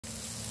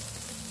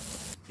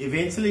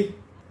Eventually,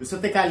 dus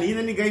zat ik alleen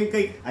in die game,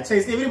 kijk. I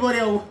chased everybody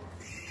out.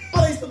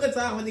 Oh, ik stok het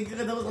zagen, want ik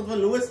dacht dat was wat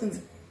verloosend.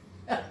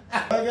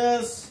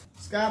 Burgers,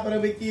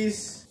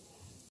 schapenribbetjes.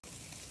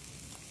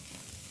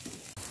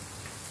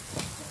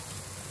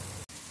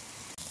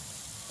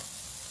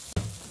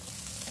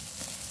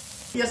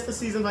 First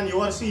season van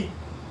URC,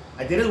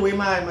 I didn't wear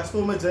my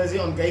Stormer jersey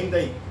on game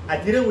day. I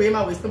didn't wear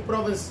my Western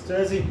Province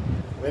jersey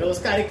when I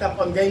was carrying up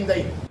on game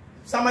day.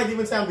 Some might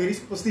even say I'm very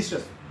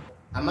superstitious.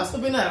 I must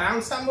have been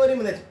around somebody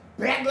when it's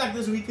bad luck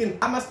this weekend.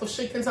 I must have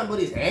shaken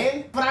somebody's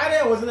hand. Friday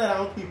I wasn't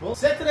around people.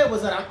 Saturday I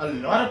was around a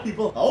lot of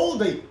people. The whole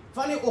day.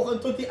 Van die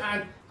ochtend tot die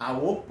aand. I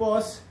walk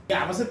past.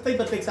 Ja, was het tijd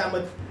dat ik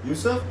samen met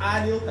Yusuf,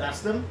 Adil,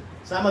 Rastem,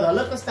 samen met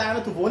hulle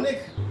gestaan toen won ik.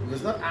 Het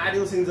was not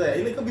Adil sinds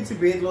eigenlijk een beetje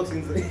beetloos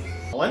sinds. I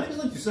wonder if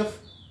it's not Yusuf.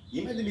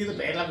 He might be the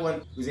bad luck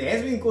one. Because he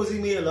has been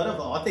causing me a lot of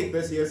heartache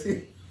this year.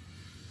 See?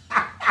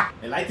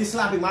 En lijkt die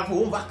slaap, ik maak me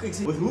gewoon wakker. Ik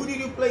zie, with who did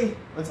you play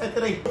on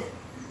Saturday?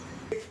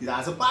 Ja,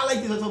 is een paar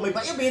lijntjes dat voor mij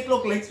bij je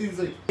beetlok lijkt sinds.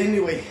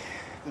 Anyway,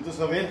 dit was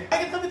gewoon weer. Ik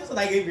heb het dat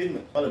hij geen win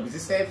man. Wel, een beetje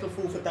sad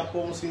gevoel voor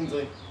Tapon sinds.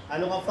 En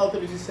nog een fout een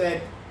beetje sad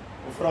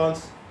voor Frans.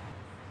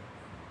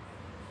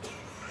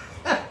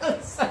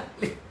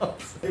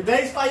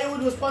 Deze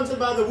firewood was sponsored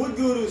by the Wood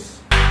Gurus.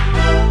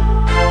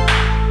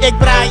 Ik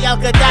braai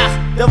elke dag,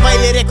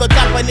 terwijl ik het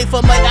tappen niet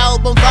voor mijn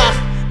album wacht.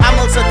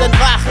 Allemaal zitten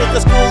wacht, ik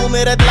is cool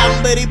met het,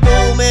 Lamberry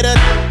pool met het.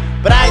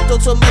 Braai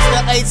tot zo'n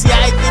Mr. Aids,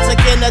 ja ik weet ze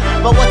kennen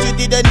het. But what you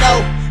didn't know,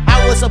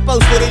 I was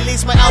supposed to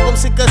release my album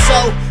Sicker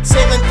So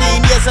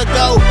 17 years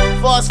ago.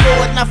 Fast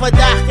forward naar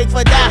vandaag, kijk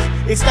vandaag.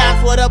 Ik sta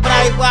voor de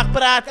braaiwacht,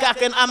 praat, kak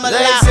en aan mijn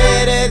laag. They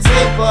said it's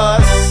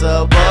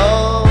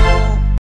impossible.